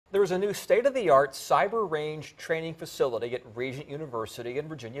There's a new state-of-the-art cyber range training facility at Regent University in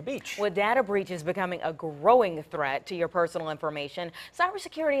Virginia Beach. With data breaches becoming a growing threat to your personal information,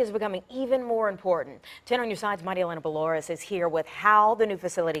 cybersecurity is becoming even more important. 10 on your side's Marielena Balouris is here with how the new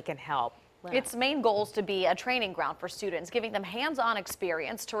facility can help. Its main goal is to be a training ground for students, giving them hands-on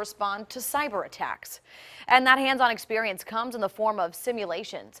experience to respond to cyber attacks. And that hands-on experience comes in the form of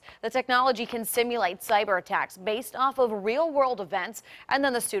simulations. The technology can simulate cyber attacks based off of real-world events, and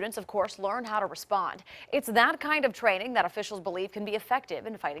then the students, of course, learn how to respond. It's that kind of training that officials believe can be effective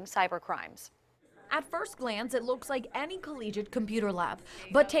in fighting cyber crimes. At first glance, it looks like any collegiate computer lab.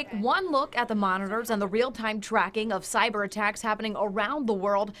 But take one look at the monitors and the real-time tracking of cyber attacks happening around the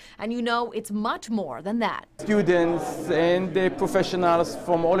world, and you know it's much more than that. Students and the professionals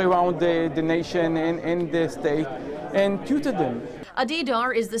from all around the nation and the state, and tutor them. Adi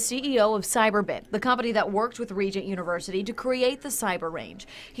Dar is the CEO of Cyberbit, the company that worked with Regent University to create the cyber range.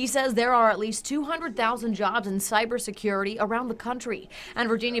 He says there are at least 200,000 jobs in cybersecurity around the country. And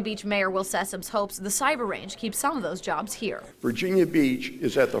Virginia Beach Mayor Will Sessoms hopes the cyber range keeps some of those jobs here. Virginia Beach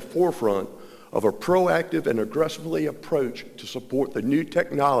is at the forefront of a proactive and aggressively approach to support the new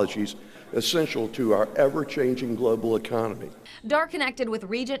technologies essential to our ever-changing global economy. Dar connected with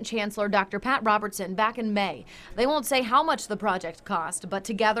Regent Chancellor Dr. Pat Robertson back in May. They won't say how much the project cost, but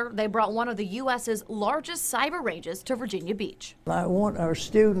together they brought one of the U.S.'s largest cyber ranges to Virginia Beach. I want our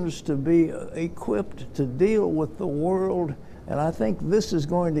students to be equipped to deal with the world, and I think this is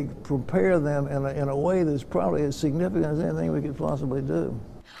going to prepare them in a way that's probably as significant as anything we could possibly do.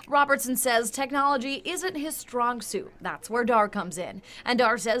 Robertson says technology isn't his strong suit. That's where Dar comes in. And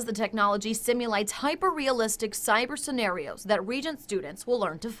Dar says the technology simulates hyper-realistic cyber scenarios that Regent students will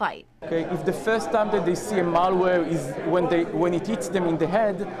learn to fight. Okay, if the first time that they see a malware is when it hits them in the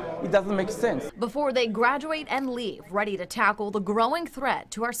head, it doesn't make sense. Before they graduate and leave, ready to tackle the growing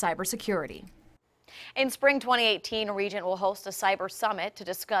threat to our cybersecurity. In spring 2018, Regent will host a cyber summit to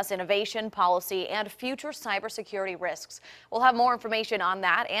discuss innovation, policy, and future cybersecurity risks. We'll have more information on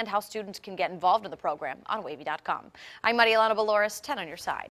that and how students can get involved in the program on WAVY.com. I'm Marielena Balouris, 10 on your side.